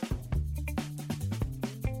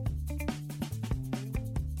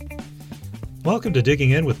Welcome to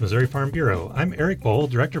Digging In with Missouri Farm Bureau. I'm Eric Bohl,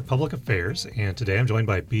 Director of Public Affairs, and today I'm joined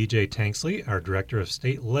by BJ Tanksley, our Director of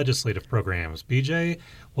State Legislative Programs. BJ,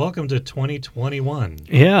 welcome to 2021.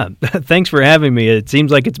 Yeah, thanks for having me. It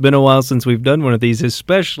seems like it's been a while since we've done one of these,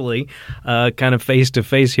 especially kind of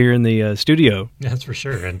face-to-face here in the studio. That's for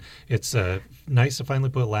sure, and it's nice to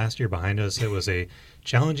finally put last year behind us. It was a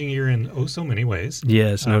challenging year in so many ways.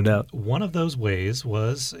 Yes, no doubt. One of those ways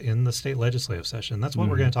was in the state legislative session. That's what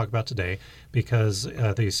we're going to talk about today, because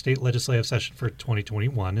the state legislative session for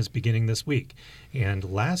 2021 is beginning this week. And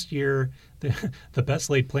last year, the best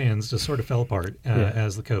laid plans just sort of fell apart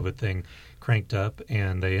as the COVID thing cranked up,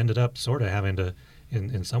 and they ended up sort of having to,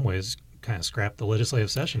 in some ways, kind of scrapped the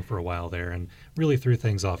legislative session for a while there and really threw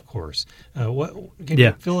things off course. Can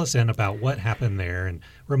you fill us in about what happened there and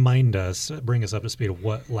remind us, bring us up to speed of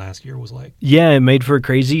what last year was like? Yeah, it made for a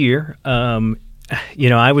crazy year.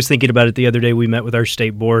 I was thinking about it the other day. We met with our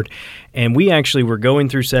state board, and we actually were going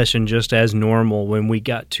through session just as normal when we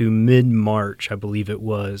got to mid-March, I believe it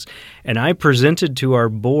was. And I presented to our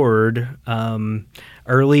board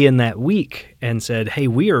early in that week and said, hey,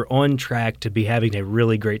 we are on track to be having a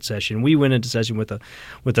really great session. We went into session with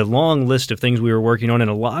a long list of things we were working on,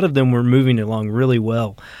 and a lot of them were moving along really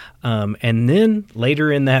well. And then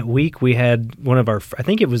later in that week, we had one of our, I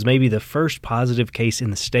think it was maybe the first positive case in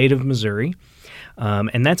the state of Missouri.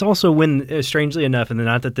 And that's also when, strangely enough, and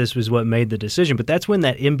not that this was what made the decision, but that's when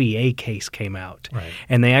that NBA case came out. Right.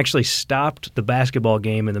 And they actually stopped the basketball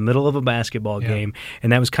game in the middle of a basketball game.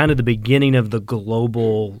 And that was kind of the beginning of the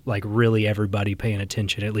global, like really everybody paying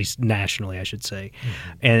attention, at least nationally, I should say.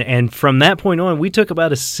 Mm-hmm. And from that point on, we took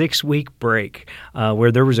about a 6-week break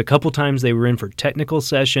where there was a couple times they were in for technical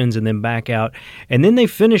sessions and then back out. And then they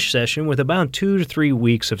finished session with about 2 to 3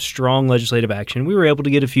 weeks of strong legislative action. We were able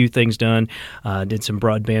to get a few things done. Did some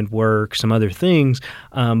broadband work, some other things.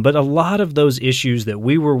 But a lot of those issues that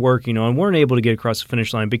we were working on weren't able to get across the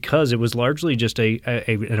finish line because it was largely just an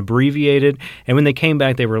abbreviated. And when they came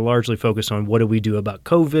back, they were largely focused on what do we do about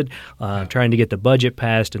COVID, trying to get the budget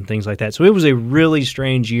passed and things like that. So it was a really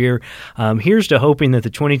strange year. Here's to hoping that the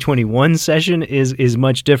 2021 session is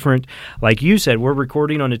much different. Like you said, we're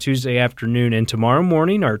recording on a Tuesday afternoon, and tomorrow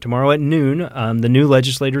morning or tomorrow at noon, the new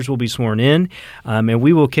legislators will be sworn in, and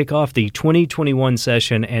we will kick off the 2021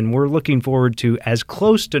 session, and we're looking forward to as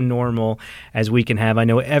close to normal as we can have. I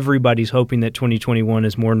know everybody's hoping that 2021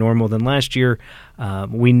 is more normal than last year.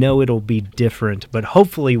 We know it'll be different, but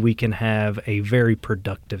hopefully we can have a very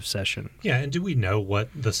productive session. Yeah, and do we know what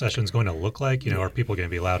the session's going to look like? Are people going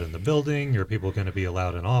to be allowed in the building? Are people going to be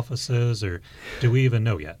allowed in offices? Or do we even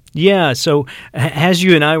know yet? Yeah, so as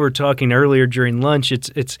you and I were talking earlier during lunch,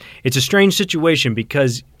 it's a strange situation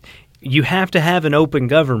because you have to have an open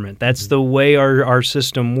government. That's the way our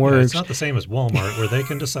system works. Yeah, it's not the same as Walmart, where they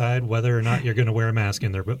can decide whether or not you're going to wear a mask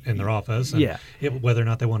in their office, and whether or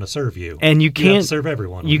not they want to serve you. And you can't serve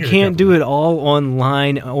everyone. You can't do it all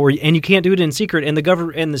online, and you can't do it in secret. And the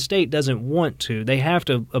government and the state doesn't want to. They have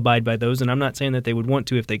to abide by those. And I'm not saying that they would want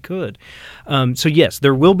to if they could. So yes,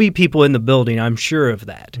 there will be people in the building. I'm sure of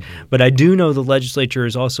that. Mm-hmm. But I do know the legislature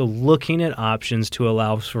is also looking at options to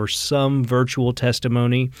allow for some virtual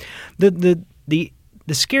testimony. The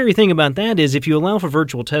scary thing about that is if you allow for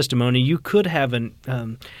virtual testimony, you could have an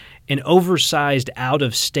oversized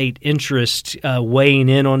out-of-state interest weighing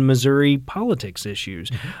in on Missouri politics issues,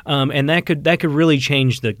 and that could really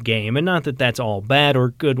change the game. And not that that's all bad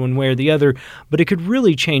or good one way or the other, but it could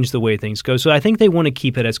really change the way things go. So I think they want to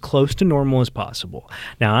keep it as close to normal as possible.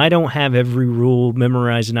 Now, I don't have every rule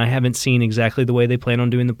memorized, and I haven't seen exactly the way they plan on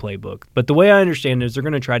doing the playbook. But the way I understand it is they're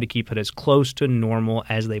going to try to keep it as close to normal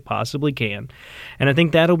as they possibly can, and I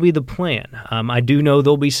think that'll be the plan. I do know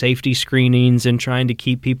there'll be safety screenings and trying to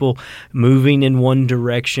keep people moving in one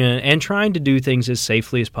direction and trying to do things as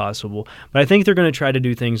safely as possible. But I think they're going to try to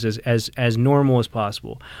do things as normal as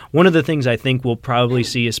possible. One of the things I think we'll probably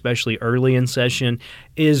see, especially early in session,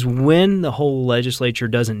 is when the whole legislature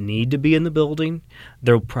doesn't need to be in the building,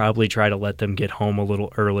 they'll probably try to let them get home a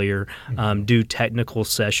little earlier, do technical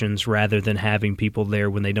sessions rather than having people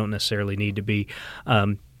there when they don't necessarily need to be.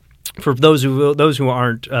 For those who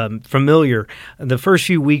aren't familiar, the first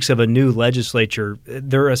few weeks of a new legislature,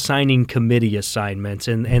 they're assigning committee assignments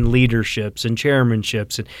and leaderships and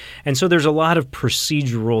chairmanships. And so there's a lot of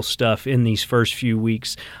procedural stuff in these first few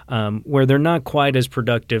weeks where they're not quite as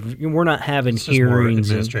productive. We're not having hearings.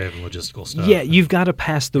 More administrative and logistical stuff. Yeah, you've got to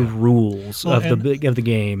pass the rules of the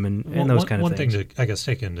game and those kind of things. One thing to, I guess,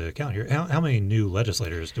 take into account here, how many new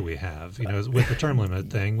legislators do we have? With the term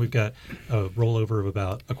limit thing, we've got a rollover of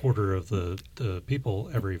about a quarter quarter of the people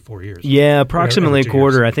every 4 years. Yeah, approximately a every 2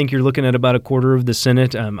 quarter. years. I think you're looking at about a quarter of the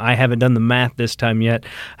Senate. I haven't done the math this time yet.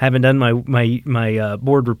 I haven't done my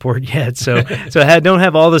board report yet, so I don't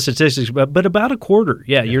have all the statistics, but about a quarter.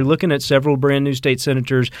 Yeah, you're looking at several brand new state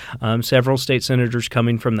senators, several state senators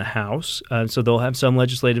coming from the House, so they'll have some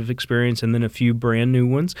legislative experience, and then a few brand new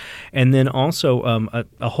ones, and then also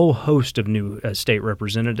a whole host of new state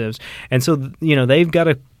representatives. And so they've got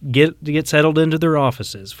to get settled into their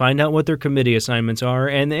offices, find out what their committee assignments are,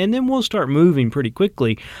 and then we'll start moving pretty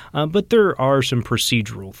quickly. But there are some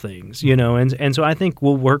procedural things, and so I think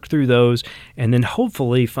we'll work through those and then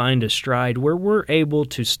hopefully find a stride where we're able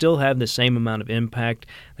to still have the same amount of impact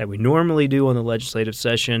that we normally do on the legislative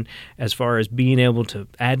session as far as being able to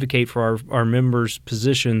advocate for our members'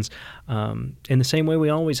 positions in the same way we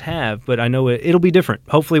always have. But I know it'll be different.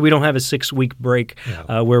 Hopefully we don't have a 6-week break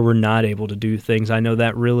where we're not able to do things. I know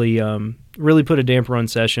that really put a damper on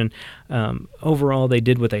session. Overall, they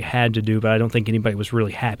did what they had to do, but I don't think anybody was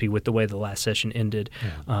really happy with the way the last session ended.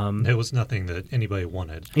 It was nothing that anybody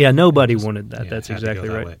wanted. Yeah, nobody wanted that. That's exactly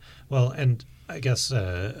right. Way. Well, and I guess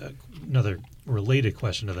another related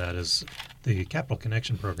question to that is the Capital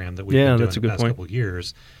Connection program that we've been doing the past couple of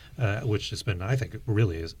years, which has been, I think,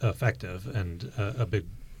 really effective and a big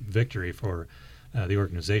victory for the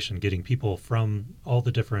organization, getting people from all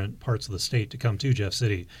the different parts of the state to come to Jeff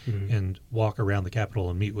City and walk around the Capitol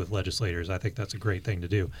and meet with legislators. I think that's a great thing to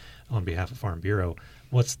do on behalf of Farm Bureau.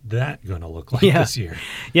 What's that going to look like this year?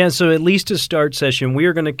 Yeah, so at least to start session, we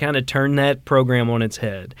are going to kind of turn that program on its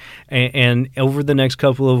head. And over the next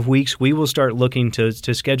couple of weeks, we will start looking to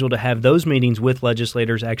schedule to have those meetings with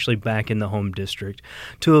legislators actually back in the home district.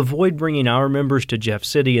 To avoid bringing our members to Jeff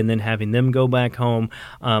City and then having them go back home,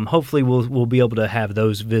 hopefully we'll be able to have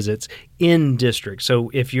those visits in district.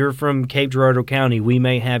 So if you're from Cape Girardeau County, we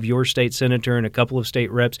may have your state senator and a couple of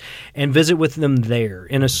state reps and visit with them there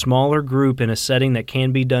in a smaller group in a setting that can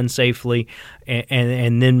be done safely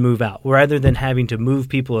and then move out, rather than having to move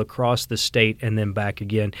people across the state and then back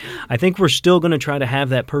again. I think we're still going to try to have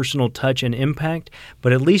that personal touch and impact,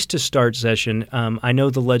 but at least to start session, I know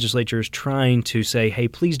the legislature is trying to say, hey,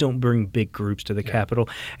 please don't bring big groups to the Capitol.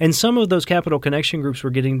 And some of those Capital Connection groups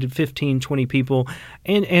were getting to 15, 20 people.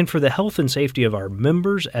 And for the health and safety of our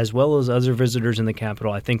members as well as other visitors in the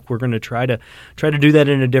Capitol, I think we're going to try to do that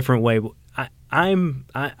in a different way.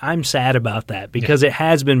 I'm sad about that because it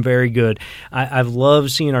has been very good. I've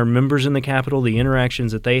loved seeing our members in the Capitol, the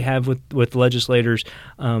interactions that they have with legislators,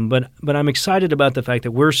 but I'm excited about the fact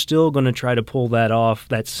that we're still going to try to pull that off,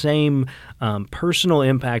 that same personal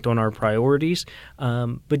impact on our priorities,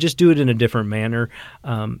 but just do it in a different manner.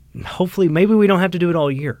 Hopefully, maybe we don't have to do it all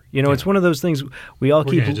year. It's one of those things we're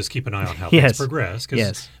going to just keep an eye on how things progress,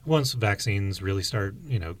 because once vaccines really start,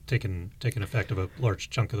 taking effect of a large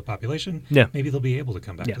chunk of the population, maybe they'll be able to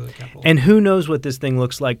come back to the Capitol. And who knows what this thing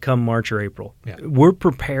looks like come March or April. We're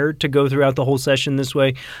prepared to go throughout the whole session this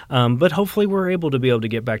way, but hopefully we're able to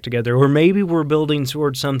get back together. Or maybe we're building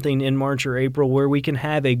towards something in March or April where we can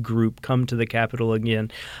have a group come to the Capitol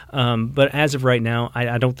again. But as of right now,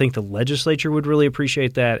 I don't think the legislature would really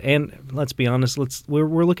appreciate that. And let's be honest,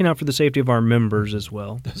 we're looking out for the safety of our members as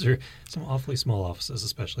well. Those are some awfully small offices,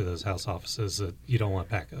 especially those House offices that you don't want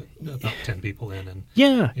to pack about 10 people in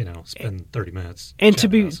and spend 30 minutes. And to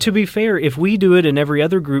be fair, if we do it and every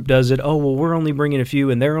other group does it, we're only bringing a few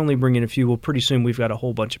and they're only bringing a few, well, pretty soon we've got a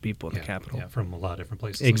whole bunch of people in the Capitol. Yeah, from a lot of different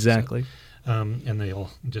places. Exactly. And they all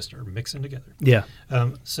just are mixing together. Yeah.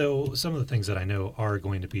 So some of the things that I know are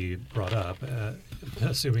going to be brought up,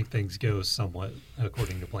 assuming things go somewhat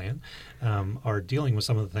according to plan, are dealing with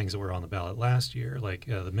some of the things that were on the ballot last year, like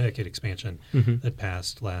the Medicaid expansion that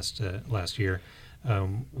passed last year.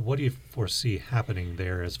 What do you foresee happening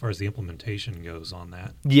there as far as the implementation goes on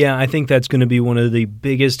that? Yeah, I think that's going to be one of the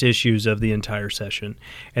biggest issues of the entire session,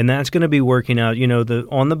 and that's going to be working out.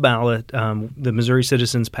 On the ballot, the Missouri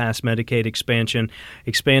Citizens passed Medicaid expansion,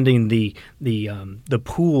 expanding the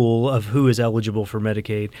pool of who is eligible for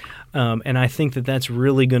Medicaid, and I think that's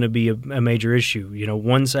really going to be a major issue.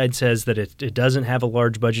 One side says that it doesn't have a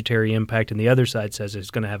large budgetary impact, and the other side says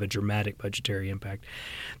it's going to have a dramatic budgetary impact.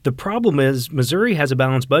 The problem is Missouri has a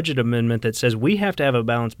balanced budget amendment that says we have to have a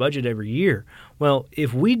balanced budget every year. Well,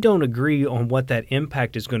 if we don't agree on what that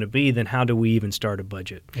impact is going to be, then how do we even start a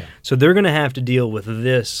budget? Yeah. So they're going to have to deal with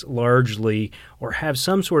this largely or have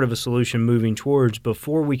some sort of a solution moving towards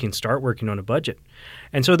before we can start working on a budget.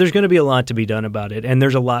 And so there's going to be a lot to be done about it. And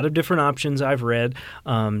there's a lot of different options I've read,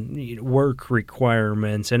 work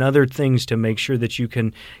requirements and other things to make sure that you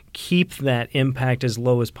can keep that impact as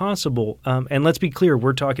low as possible. And let's be clear,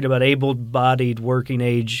 we're talking about able-bodied working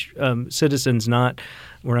age citizens, not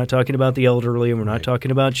We're not talking about the elderly, and we're not Right.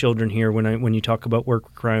 talking about children here when you talk about work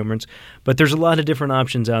requirements. But there's a lot of different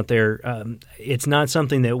options out there. It's not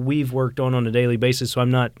something that we've worked on a daily basis, so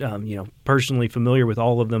I'm not personally familiar with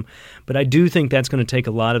all of them. But I do think that's going to take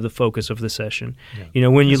a lot of the focus of the session. Yeah.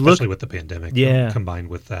 When you Especially look with the pandemic, Yeah. combined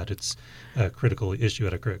with that, it's a critical issue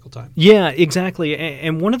at a critical time. Yeah, exactly.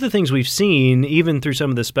 And one of the things we've seen, even through some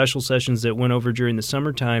of the special sessions that went over during the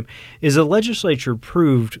summertime, is the legislature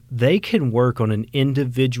proved they can work on an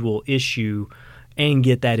individual issue and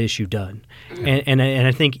get that issue done. And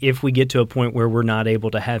I think if we get to a point where we're not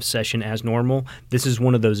able to have session as normal, this is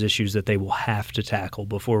one of those issues that they will have to tackle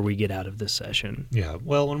before we get out of this session. Yeah.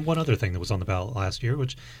 Well, and one other thing that was on the ballot last year,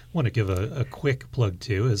 which I want to give a quick plug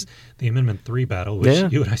to, is the Amendment 3 battle, which Yeah.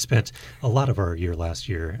 you and I spent a lot of our year last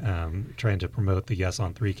year trying to promote the Yes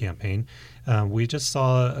on 3 campaign. We just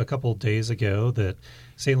saw a couple days ago that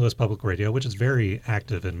St. Louis Public Radio, which is very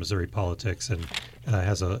active in Missouri politics and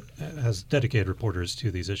has dedicated reporters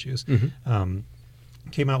to these issues,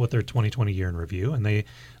 came out with their 2020 year in review, and they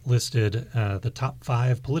listed the top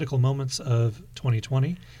 5 political moments of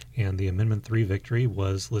 2020, and the Amendment 3 victory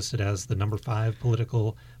was listed as the number 5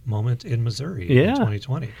 political moment in Missouri in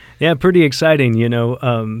 2020. Yeah, pretty exciting.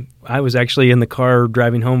 I was actually in the car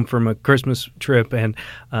driving home from a Christmas trip, and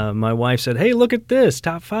my wife said, "Hey, look at this!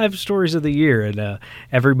 Top 5 stories of the year." And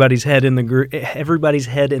everybody's head in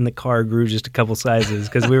the car grew just a couple sizes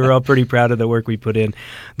because we were all pretty proud of the work we put in.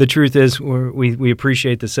 The truth is, we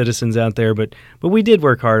appreciate the citizens out there, but we did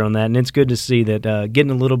work hard on that, and it's good to see that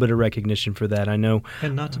getting a little bit of recognition for that. I know,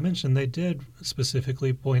 and not to mention, they did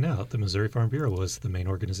specifically point out the Missouri Farm Bureau was the main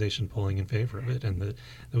organization polling in favor of it, and that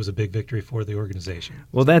it was a big victory for the organization.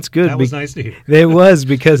 Well, that's good. That was nice to hear. It was,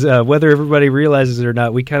 because whether everybody realizes it or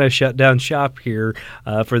not, we kind of shut down shop here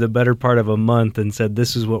for the better part of a month and said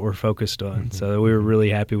this is what we're focused on. Mm-hmm. So we were really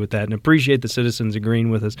happy with that and appreciate the citizens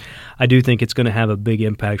agreeing with us. I do think it's going to have a big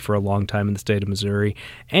impact for a long time in the state of Missouri,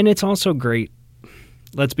 and it's also great.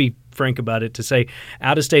 Let's be frank about it, to say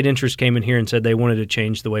out-of-state interests came in here and said they wanted to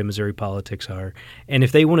change the way Missouri politics are. And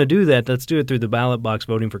if they want to do that, let's do it through the ballot box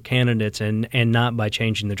voting for candidates and not by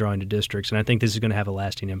changing the drawing to districts. And I think this is going to have a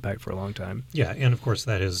lasting impact for a long time. Yeah, and of course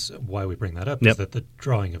that is why we bring that up, is that the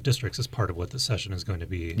drawing of districts is part of what the session is going to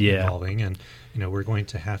be involving. And, we're going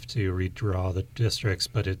to have to redraw the districts,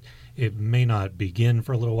 but it may not begin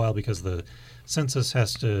for a little while because the census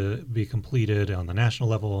has to be completed on the national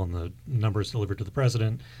level and the numbers delivered to the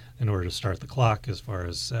president in order to start the clock as far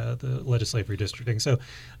as the legislative redistricting. So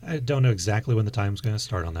I don't know exactly when the time's going to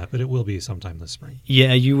start on that, but it will be sometime this spring.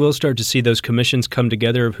 Yeah, you will start to see those commissions come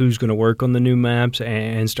together of who's going to work on the new maps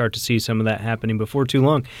and start to see some of that happening before too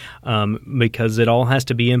long, because it all has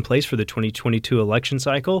to be in place for the 2022 election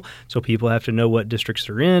cycle. So people have to know what districts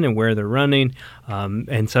they're in and where they're running.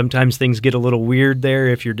 And sometimes things get a little weird there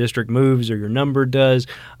if your district moves or your number does.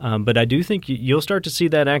 But I do think you'll start to see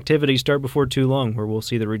that activity start before too long, where we'll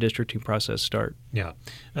see the redistricting process start. Yeah.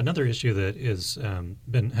 Another issue that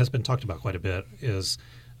has been talked about quite a bit is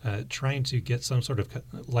trying to get some sort of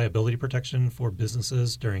liability protection for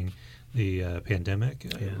businesses during the pandemic,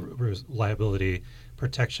 liability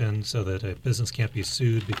protection so that a business can't be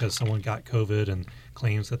sued because someone got COVID and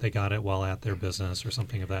claims that they got it while at their business or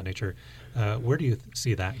something of that nature. Where do you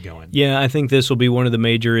see that going? Yeah, I think this will be one of the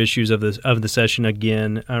major issues of the session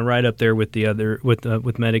again, right up there with the other with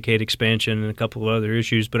Medicaid expansion and a couple of other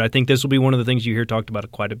issues. But I think this will be one of the things you hear talked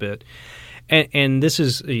about quite a bit. And this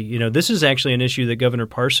is actually an issue that Governor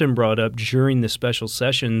Parson brought up during the special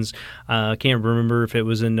sessions. I can't remember if it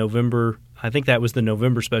was in November. I think that was the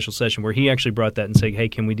November special session where he actually brought that and said, hey,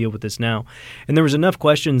 can we deal with this now? And there was enough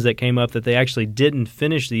questions that came up that they actually didn't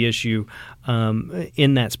finish the issue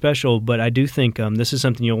in that special. But I do think this is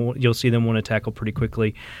something you'll see them want to tackle pretty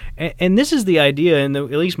quickly. And this is the idea, and at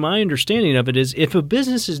least my understanding of it is, if a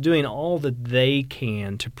business is doing all that they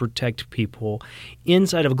can to protect people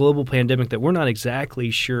inside of a global pandemic that we're not exactly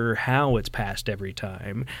sure how it's passed every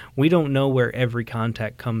time, we don't know where every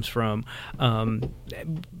contact comes from,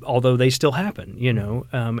 although they still happen,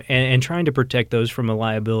 and trying to protect those from a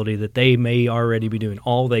liability that they may already be doing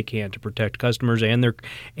all they can to protect customers and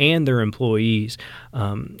their employees.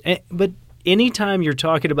 But anytime you're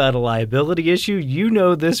talking about a liability issue, you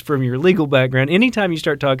know this from your legal background. Anytime you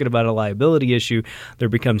start talking about a liability issue, there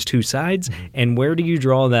becomes two sides, and where do you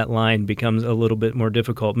draw that line becomes a little bit more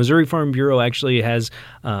difficult. Missouri Farm Bureau actually has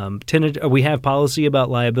we have policy about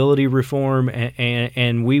liability reform,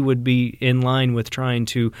 and we would be in line with trying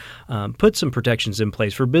to put some protections in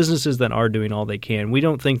place for businesses that are doing all they can. We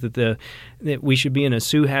don't think that we should be in a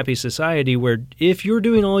sue-happy society where if you're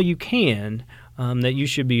doing all you can, that you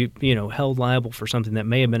should be, held liable for something that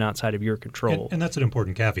may have been outside of your control. And that's an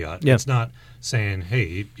important caveat. Yeah. It's not saying,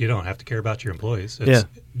 hey, you don't have to care about your employees. It's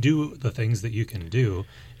do the things that you can do.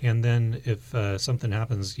 And then if something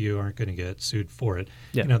happens, you aren't going to get sued for it.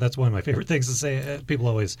 Yeah. That's one of my favorite things to say. People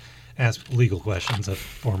always ask legal questions of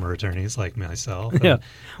former attorneys like myself. Yeah.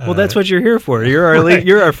 Well, that's what you're here for.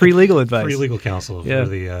 You're our free legal advice. Free legal counsel for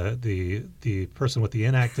the person with the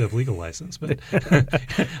inactive legal license. But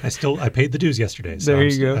I paid the dues yesterday. So there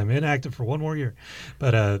you go. I'm inactive for one more year.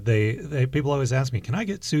 But people always ask me, can I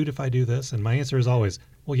get sued if I do this? And my answer is always,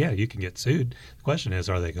 well, yeah, you can get sued. The question is,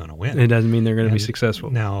 are they going to win? It doesn't mean they're going to be successful.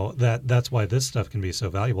 Now, that's why this stuff can be so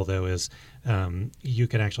valuable, though, is you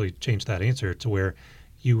can actually change that answer to where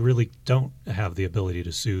you really don't have the ability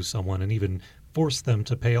to sue someone and even force them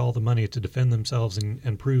to pay all the money to defend themselves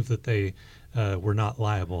and prove that they were not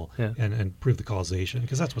liable and prove the causation.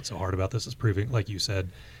 Because that's what's so hard about this is proving, like you said,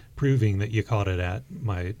 proving that you caught it at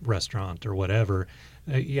my restaurant or whatever.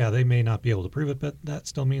 They may not be able to prove it, but that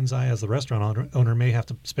still means I, as the restaurant owner, may have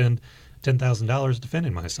to spend $10,000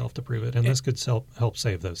 defending myself to prove it, and this could help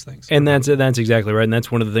save those things. And that's exactly right, and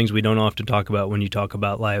that's one of the things we don't often talk about when you talk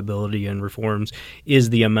about liability and reforms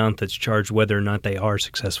is the amount that's charged, whether or not they are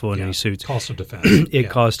successful in any suits. Cost of defense.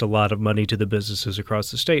 It costs a lot of money to the businesses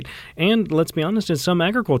across the state, and let's be honest, in some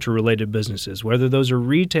agriculture-related businesses, whether those are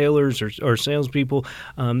retailers or salespeople,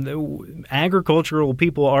 agricultural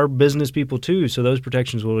people are business people too, so those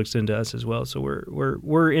protections will extend to us as well. So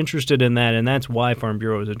we're interested in that, and that's why Farm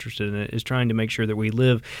Bureau is interested in it. Is trying to make sure that we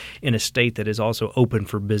live in a state that is also open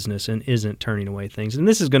for business and isn't turning away things. And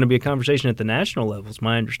this is going to be a conversation at the national level, is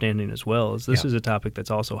my understanding as well, is this is a topic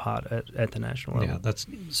that's also hot at the national level. Yeah, that's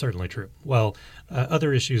certainly true. Well,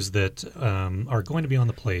 other issues that are going to be on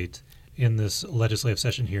the plate in this legislative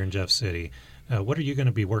session here in Jeff City, what are you going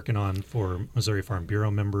to be working on for Missouri Farm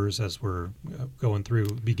Bureau members as we're going through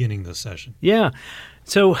beginning this session? Yeah.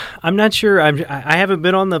 So I'm not sure. I haven't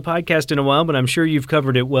been on the podcast in a while, but I'm sure you've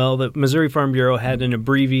covered it well. That Missouri Farm Bureau had an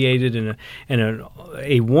abbreviated and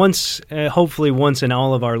a once, hopefully once in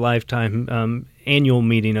all of our lifetime, annual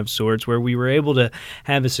meeting of sorts where we were able to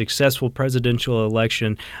have a successful presidential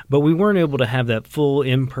election, but we weren't able to have that full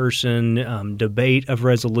in-person debate of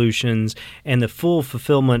resolutions and the full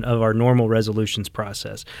fulfillment of our normal resolutions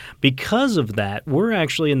process. Because of that, we're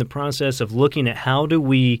actually in the process of looking at how do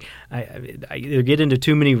we I get into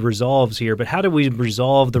too many resolves here, but how do we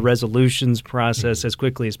resolve the resolutions process as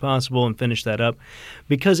quickly as possible and finish that up?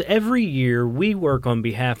 Because every year we work on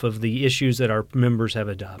behalf of the issues that our members have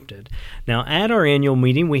adopted. Now, at our annual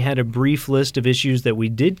meeting, we had a brief list of issues that we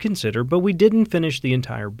did consider, but we didn't finish the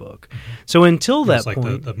entire book. So until that point... It's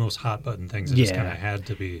like the most hot button things that just kind of had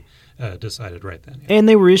to be decided right then. Yeah. And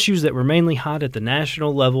they were issues that were mainly hot at the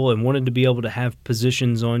national level and wanted to be able to have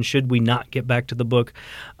positions on should we not get back to the book.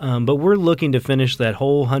 But we're looking to finish that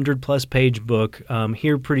whole 100-plus page book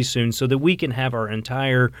here pretty soon so that we can have our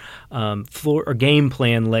entire floor or game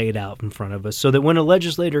plan laid out in front of us so that when a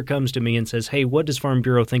legislator comes to me and says, hey, what does Farm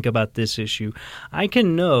Bureau think about this issue, I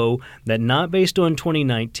can know that not based on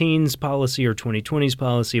 2019's policy or 2020's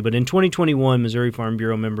policy, but in 2021, Missouri Farm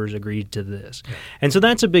Bureau members agreed to this. Yeah. And so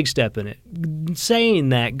that's a big step in it. Saying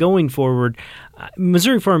that, going forward,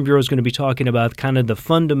 Missouri Farm Bureau is going to be talking about kind of the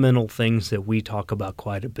fundamental things that we talk about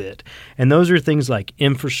quite a bit. And those are things like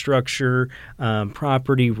infrastructure,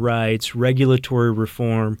 property rights, regulatory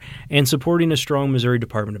reform, and supporting a strong Missouri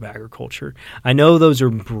Department of Agriculture. I know those are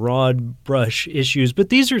broad brush issues, but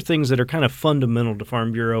these are things that are kind of fundamental to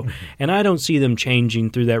Farm Bureau, and I don't see them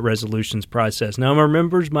changing through that resolutions process. Now, our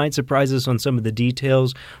members might surprise us on some of the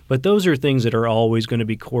details, but those are things that are always going to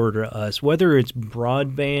be core to us. Whether it's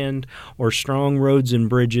broadband or strong roads and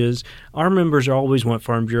bridges, our members always want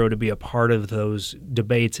Farm Bureau to be a part of those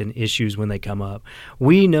debates and issues when they come up.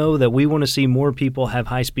 We know that we want to see more people have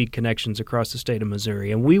high-speed connections across the state of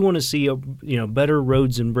Missouri, and we want to see better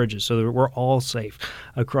roads and bridges so that we're all safe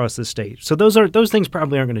across the state. So those things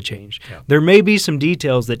probably aren't going to change. Yeah. There may be some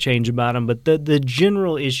details that change about them, but the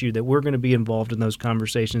general issue that we're going to be involved in those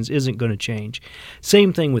conversations isn't going to change.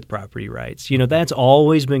 Same thing with property rights. That's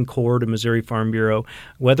always been core to Missouri Farm Bureau,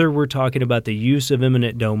 whether we're talking about the use of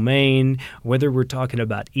eminent domain, whether we're talking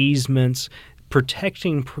about easements.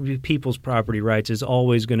 Protecting people's property rights is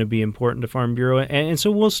always going to be important to Farm Bureau, and so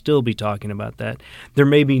we'll still be talking about that. There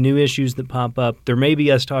may be new issues that pop up. There may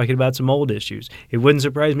be us talking about some old issues. It wouldn't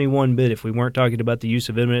surprise me one bit if we weren't talking about the use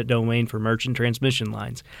of eminent domain for merchant transmission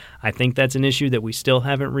lines. I think that's an issue that we still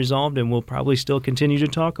haven't resolved and we'll probably still continue to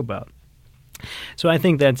talk about. So I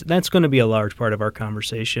think that's going to be a large part of our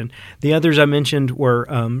conversation. The others I mentioned were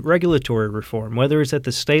regulatory reform, whether it's at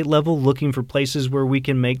the state level, looking for places where we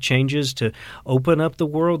can make changes to open up the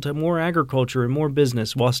world to more agriculture and more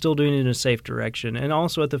business while still doing it in a safe direction, and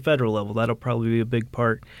also at the federal level. That'll probably be a big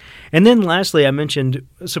part. And then lastly, I mentioned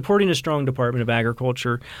supporting a strong Department of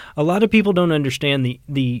Agriculture. A lot of people don't understand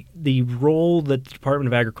the role that the Department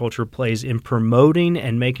of Agriculture plays in promoting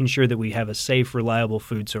and making sure that we have a safe, reliable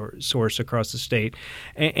food source across the state.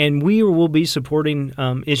 And we will be supporting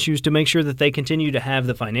issues to make sure that they continue to have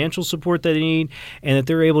the financial support that they need and that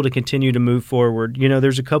they're able to continue to move forward. You know,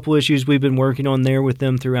 there's a couple issues we've been working on there with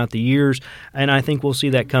them throughout the years, and I think we'll see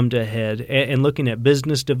that come to a head. And looking at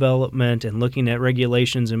business development and looking at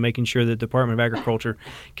regulations and making sure that the Department of Agriculture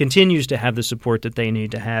continues to have the support that they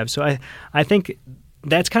need to have. So I think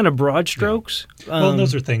that's kind of broad strokes. Yeah. Well,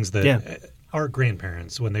 those are things that our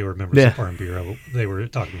grandparents, when they were members of Farm Bureau, they were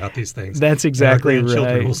talking about these things. That's exactly and our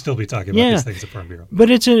grandchildren right. will still be talking about these things at Farm Bureau. But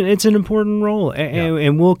it's an important role,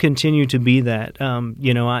 and we'll continue to be that.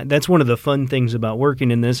 That's one of the fun things about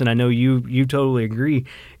working in this, and I know you totally agree,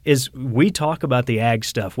 is we talk about the ag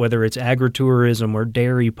stuff, whether it's agritourism or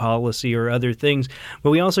dairy policy or other things, but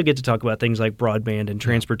we also get to talk about things like broadband and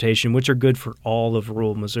transportation, which are good for all of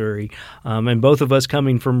rural Missouri. And both of us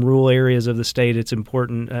coming from rural areas of the state, it's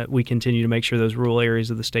important we continue to make sure those rural areas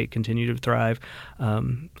of the state continue to thrive.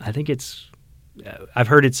 I think I've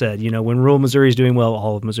heard it said, when rural Missouri is doing well,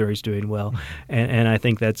 all of Missouri is doing well. And I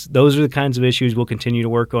think those are the kinds of issues we'll continue to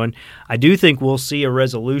work on. I do think we'll see a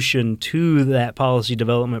resolution to that policy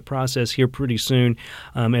development process here pretty soon,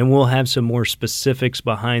 and we'll have some more specifics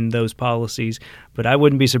behind those policies. But I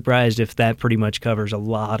wouldn't be surprised if that pretty much covers a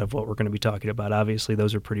lot of what we're going to be talking about. Obviously,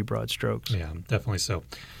 those are pretty broad strokes. Yeah, definitely so.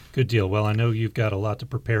 Good deal. Well, I know you've got a lot to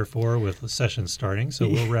prepare for with the session starting, so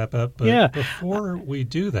we'll wrap up. But before we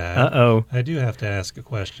do that, I do have to ask a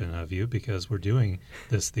question of you because we're doing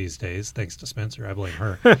this these days, thanks to Spencer. I blame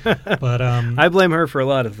her. But I blame her for a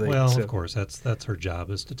lot of things. Well, of course, that's her job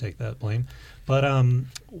is to take that blame. But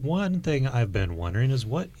one thing I've been wondering is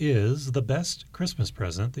what is the best Christmas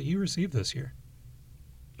present that you received this year?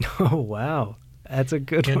 Oh, wow. That's a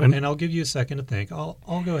good one. And I'll give you a second to think.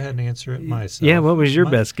 I'll go ahead and answer it myself. Yeah, what was your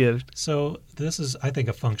best gift? So this is, I think,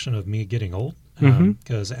 a function of me getting old.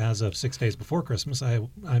 Because as of 6 days before Christmas, I'm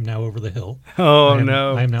now over the hill. Oh,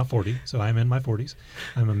 no. I am now 40, so I'm in my 40s.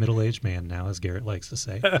 I'm a middle-aged man now, as Garrett likes to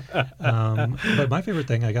say. But my favorite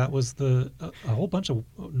thing I got was a whole bunch of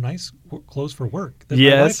nice clothes for work that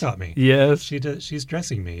my wife got me. Yes. She's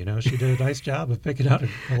dressing me. She did a nice job of picking out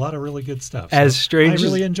a lot of really good stuff. I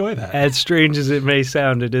really enjoy that. As strange as it may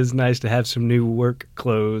sound, it is nice to have some new work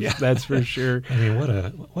clothes. Yeah. That's for sure. I mean,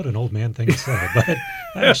 what an old man thing to say, but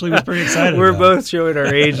I actually was pretty excited. We're both showing our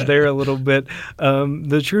age there a little bit.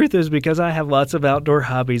 The truth is, because I have lots of outdoor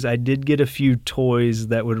hobbies, I did get a few toys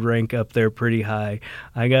that would rank up there pretty high.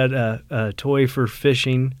 I got a toy for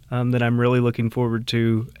fishing that I'm really looking forward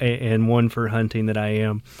to, and one for hunting that I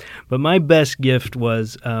am. But my best gift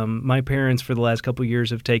was my parents for the last couple of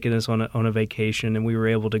years have taken us on a vacation, and we were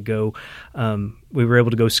able to go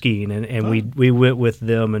skiing, and we went with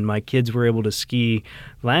them, and my kids were able to ski.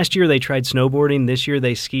 Last year they tried snowboarding. This year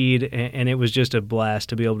they skied, and it was just a blast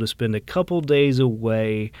to be able to spend a couple days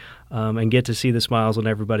away and get to see the smiles on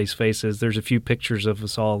everybody's faces. There's a few pictures of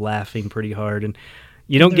us all laughing pretty hard, and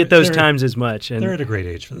you don't get those times as much. And they're at a great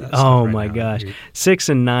age for that. Oh, my gosh. 6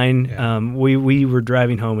 and 9, we were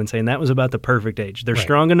driving home and saying that was about the perfect age. They're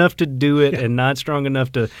strong enough to do it and not strong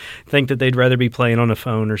enough to think that they'd rather be playing on a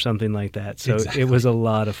phone or something like that. So It was a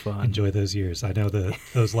lot of fun. Enjoy those years. I know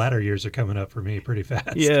those latter years are coming up for me pretty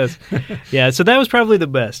fast. Yes. Yeah, so that was probably the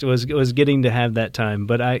best. It was getting to have that time.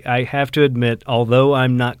 But I have to admit, although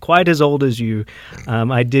I'm not quite as old as you,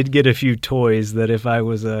 I did get a few toys that if I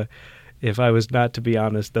was not, to be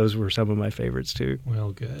honest, those were some of my favorites too.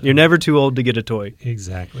 Well, good. You're never too old to get a toy.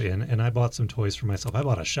 Exactly. And I bought some toys for myself. I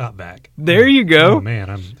bought a shop vac. There you go. Oh,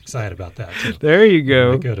 man, I'm excited about that. So there you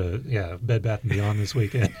go. I go to Bed Bath & Beyond this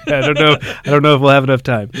weekend. I don't know if we'll have enough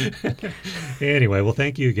time. Anyway, well,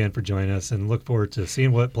 thank you again for joining us, and look forward to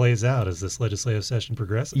seeing what plays out as this legislative session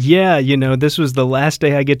progresses. Yeah, this was the last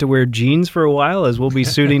day I get to wear jeans for a while, as we'll be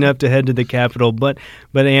suiting up to head to the Capitol. But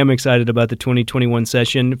I am excited about the 2021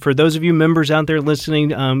 session. For those of you members out there listening,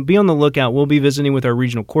 be on the lookout. We'll be visiting with our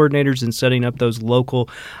regional coordinators and setting up those local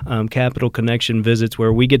Capitol Connection visits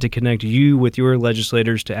where we get to connect you with your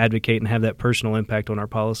legislators to advocate and have that personal impact on our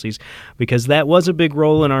policies, because that was a big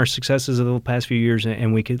role in our successes of the past few years,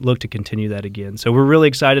 and we could look to continue that again. So we're really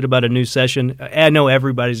excited about a new session. I know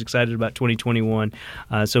everybody's excited about 2021,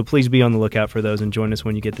 so please be on the lookout for those and join us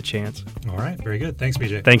when you get the chance. All right. Very good. Thanks,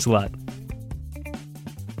 BJ. Thanks a lot.